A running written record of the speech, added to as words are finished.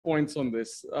points on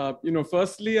this.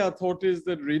 Firstly, our thought is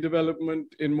that redevelopment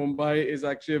in Mumbai is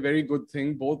actually a very good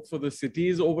thing, both for the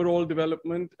city's overall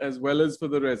development as well as for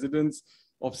the residents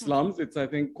of slums. It's, I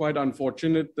think, quite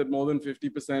unfortunate that more than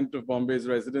 50% of Bombay's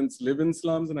residents live in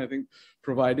slums, and I think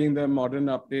providing them modern,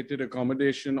 updated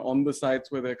accommodation on the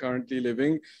sites where they're currently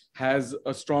living has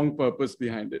a strong purpose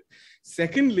behind it.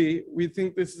 Secondly, we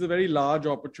think this is a very large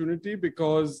opportunity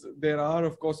because there are,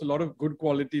 of course, a lot of good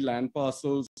quality land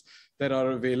parcels that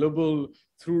are available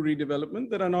through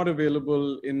redevelopment that are not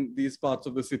available in these parts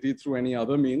of the city through any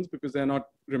other means because they're not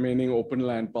remaining open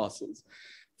land parcels.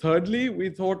 Thirdly, we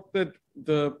thought that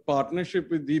the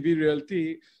partnership with DB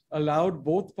Realty allowed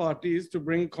both parties to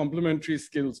bring complementary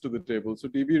skills to the table. So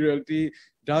DB Realty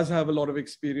does have a lot of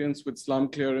experience with slum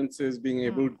clearances, being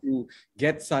able to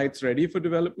get sites ready for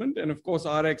development. And of course,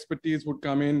 our expertise would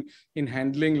come in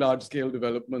handling large-scale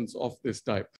developments of this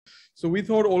type. So we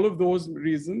thought all of those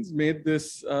reasons made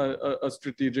this a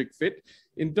strategic fit.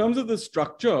 In terms of the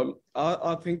structure,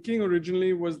 our thinking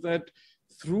originally was that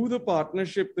through the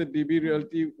partnership that DB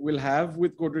Realty will have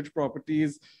with Godrej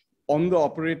Properties on the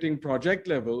operating project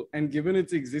level, and given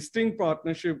its existing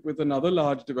partnership with another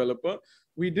large developer,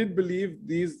 we did believe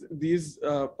these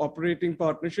operating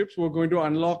partnerships were going to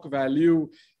unlock value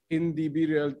in DB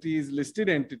Realty's listed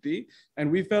entity.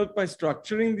 And we felt by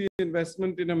structuring the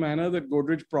investment in a manner that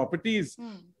Godrej Properties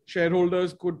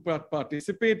shareholders could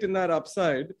participate in that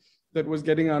upside that was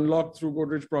getting unlocked through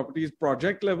Godrej Properties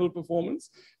project level performance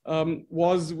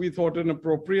was, we thought, an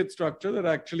appropriate structure that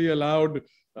actually allowed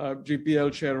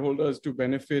GPL shareholders to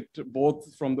benefit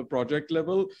both from the project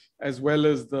level as well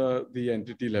as the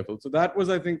entity level. So that was,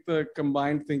 I think, the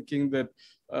combined thinking that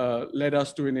led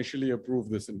us to initially approve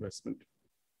this investment.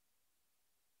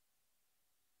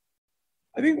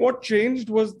 I think what changed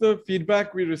was the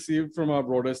feedback we received from our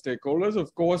broader stakeholders.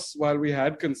 Of course, while we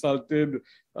had consulted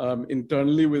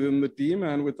internally within the team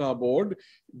and with our board,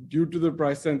 due to the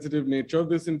price-sensitive nature of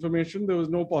this information, there was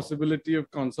no possibility of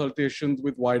consultations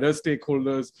with wider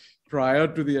stakeholders prior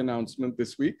to the announcement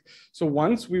this week. So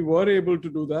once we were able to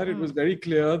do that, it was very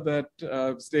clear that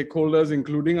stakeholders,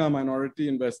 including our minority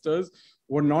investors,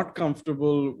 were not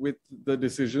comfortable with the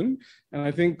decision. And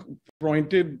I think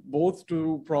pointed both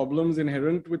to problems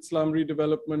inherent with slum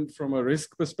redevelopment from a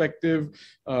risk perspective,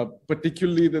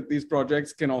 particularly that these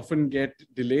projects can often get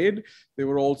delayed. They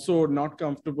were also not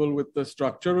comfortable with the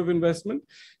structure of investment.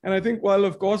 And I think while,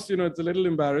 of course, it's a little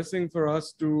embarrassing for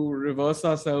us to reverse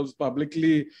ourselves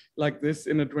publicly like this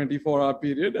in a 24-hour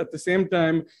period, at the same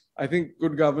time, I think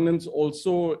good governance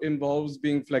also involves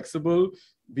being flexible,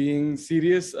 being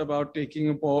serious about taking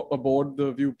aboard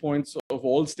the viewpoints of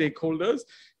all stakeholders.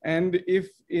 And if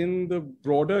in the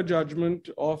broader judgment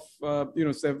of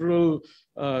several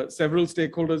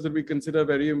stakeholders that we consider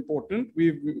very important,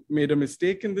 we've made a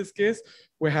mistake in this case,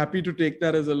 we're happy to take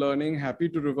that as a learning, happy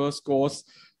to reverse course,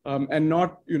 and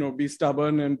not be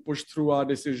stubborn and push through our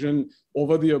decision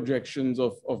over the objections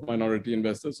of minority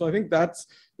investors. So I think that's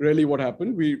really what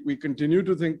happened. We continue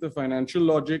to think the financial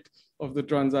logic of the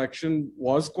transaction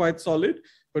was quite solid,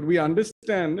 but we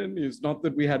understand, and it's not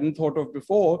that we hadn't thought of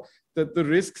before, that the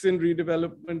risks in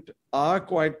redevelopment are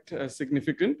quite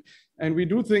significant. And we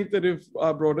do think that if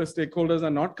our broader stakeholders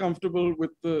are not comfortable with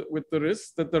the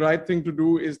risks, that the right thing to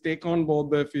do is take on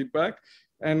board their feedback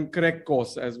and correct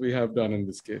course as we have done in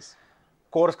this case.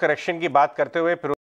 Course correction की बात करते हुए